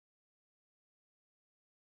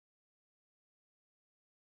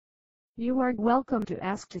You are welcome to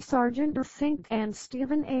ask to Sarjinder Singh and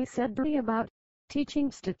Stephen A. Sedory about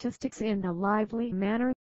teaching statistics in a lively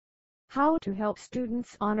manner. How to help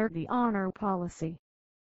students honor the honor policy.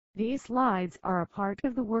 These slides are a part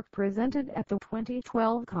of the work presented at the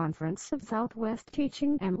 2012 Conference of Southwest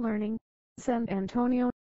Teaching and Learning, San Antonio,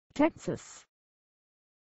 Texas.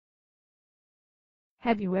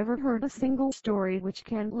 Have you ever heard a single story which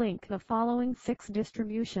can link the following 6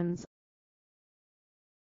 distributions?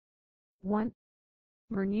 1.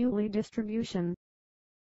 Bernoulli distribution.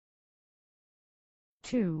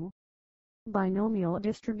 2. Binomial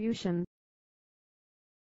distribution.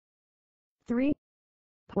 3.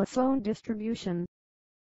 Poisson distribution.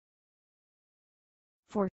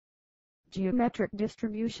 4. Geometric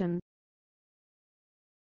distribution.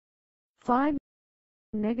 5.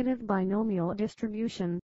 Negative binomial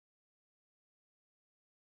distribution.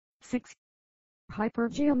 6.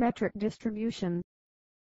 Hypergeometric distribution.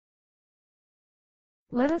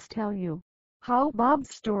 Let us tell you how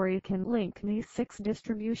Bob's story can link these 6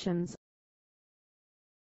 distributions.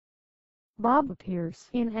 Bob appears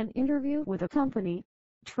in an interview with a company,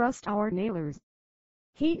 Trust Our Nailers.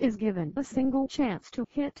 He is given a single chance to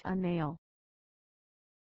hit a nail.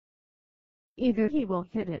 Either he will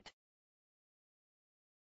hit it,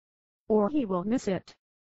 or he will miss it.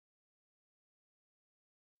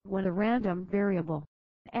 When a random variable,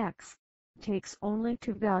 x, takes only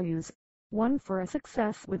 2 values, 1 for a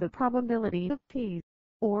success with a probability of p,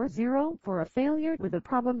 or 0 for a failure with a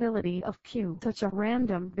probability of q, such a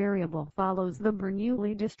random variable follows the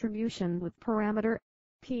Bernoulli distribution with parameter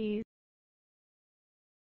p.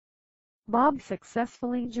 Bob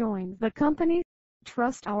successfully joined the company,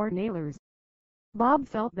 Trust Our Nailers. Bob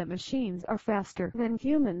felt that machines are faster than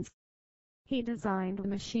humans. He designed the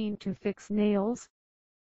machine to fix nails.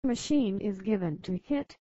 Machine is given to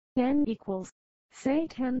hit n equals, say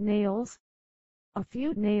 10 nails. A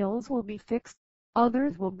few nails will be fixed,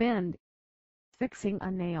 others will bend. Fixing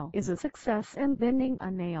a nail is a success and bending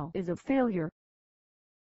a nail is a failure.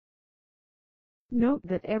 Note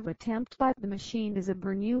that every attempt by the machine is a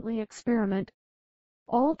Bernoulli experiment.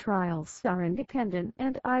 All trials are independent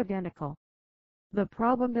and identical. The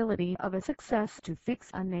probability of a success to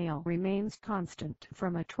fix a nail remains constant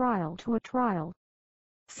from a trial to a trial.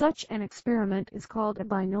 Such an experiment is called a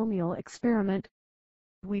binomial experiment.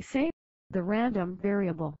 We say the random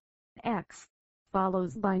variable, x,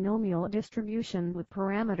 follows binomial distribution with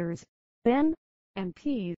parameters, n, and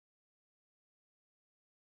p.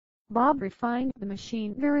 Bob refined the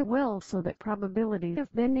machine very well so that probability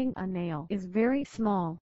of bending a nail is very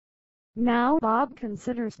small. Now Bob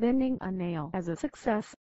considers bending a nail as a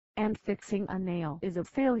success, and fixing a nail is a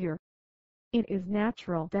failure. It is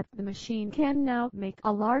natural that the machine can now make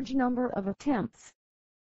a large number of attempts.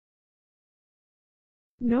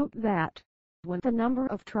 Note that, when the number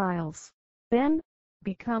of trials, n,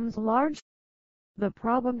 becomes large, the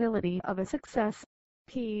probability of a success,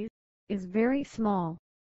 p, is very small,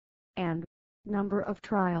 and number of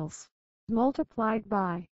trials, multiplied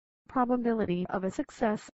by probability of a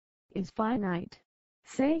success, is finite.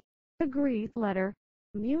 Say, the Greek letter,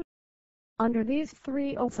 mu. Under these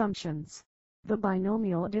 3 assumptions, the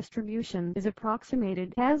binomial distribution is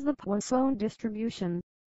approximated as the Poisson distribution.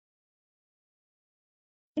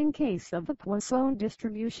 In case of the Poisson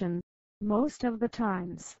distribution, most of the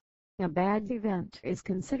times, a bad event is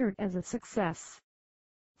considered as a success.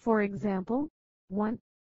 For example, 1.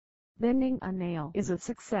 Bending a nail is a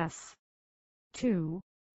success. 2.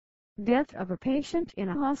 Death of a patient in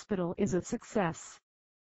a hospital is a success.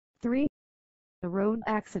 3. The road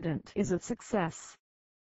accident is a success,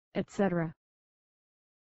 etc.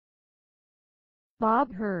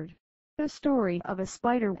 Bob heard the story of a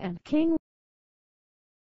spider and king.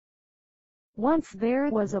 Once there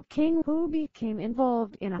was a king who became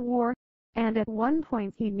involved in a war, and at one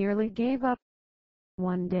point he nearly gave up.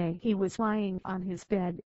 One day he was lying on his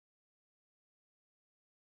bed.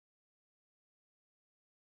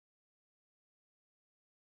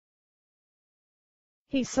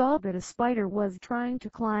 He saw that a spider was trying to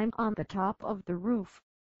climb on the top of the roof,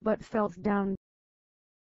 but fell down.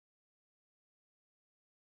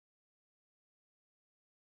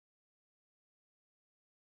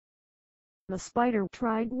 The spider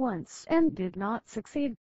tried once and did not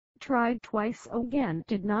succeed, tried twice again,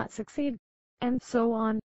 did not succeed, and so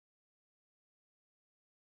on.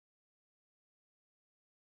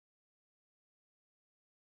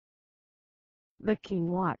 The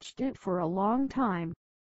king watched it for a long time.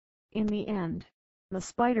 In the end, the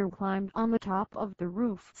spider climbed on the top of the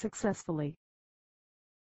roof successfully.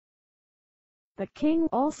 The king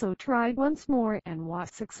also tried once more and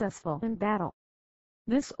was successful in battle.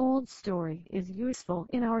 This old story is useful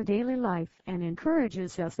in our daily life and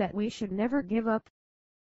encourages us that we should never give up.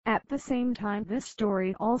 At the same time, this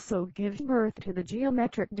story also gives birth to the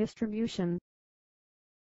geometric distribution.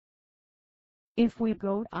 If we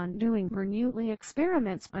go on doing Bernoulli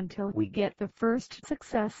experiments until we get the first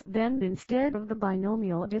success, then instead of the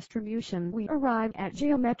binomial distribution we arrive at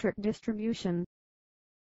geometric distribution.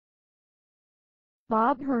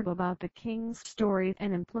 Bob heard about the king's story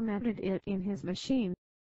and implemented it in his machine.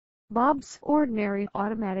 Bob's ordinary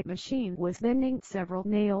automatic machine was bending several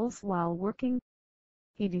nails while working.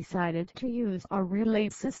 He decided to use a relay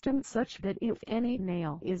system such that if any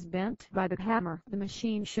nail is bent by the hammer, the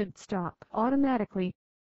machine should stop automatically.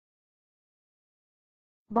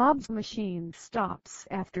 Bob's machine stops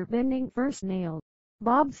after bending first nail.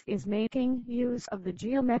 Bob's is making use of the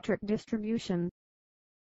geometric distribution.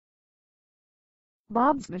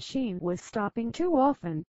 Bob's machine was stopping too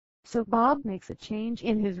often, so Bob makes a change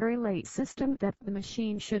in his relay system that the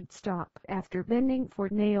machine should stop after bending 4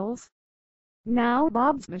 nails. Now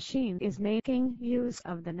Bob's machine is making use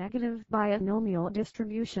of the negative binomial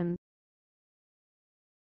distribution.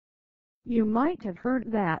 You might have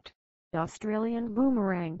heard that Australian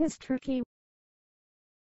boomerang is tricky.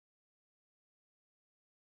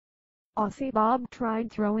 Aussie Bob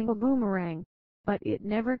tried throwing a boomerang, but it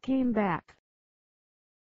never came back.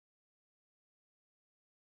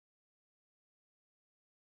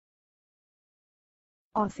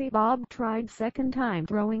 Aussie Bob tried second time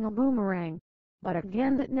throwing a boomerang, but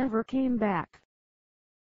again it never came back.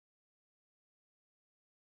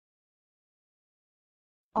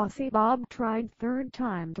 Aussie Bob tried third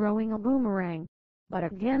time throwing a boomerang, but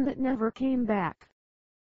again it never came back.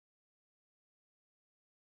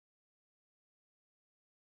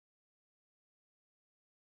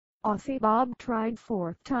 Aussie Bob tried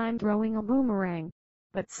fourth time throwing a boomerang,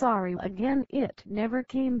 but sorry again it never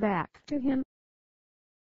came back to him.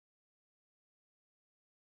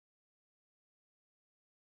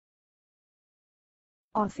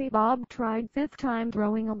 Aussie Bob tried fifth time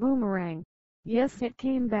throwing a boomerang. Yes, it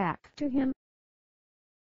came back to him.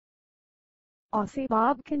 Aussie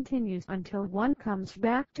Bob continues until one comes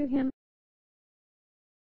back to him.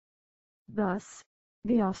 Thus,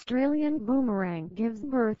 the Australian boomerang gives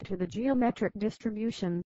birth to the geometric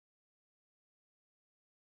distribution.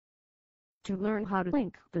 To learn how to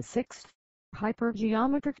link the sixth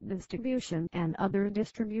hypergeometric distribution and other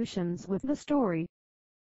distributions with the story,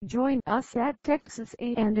 join us at Texas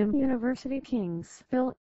A&M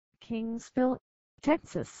University-Kingsville, Kingsville,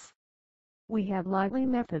 Texas. We have lively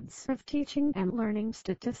methods of teaching and learning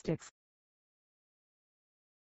statistics.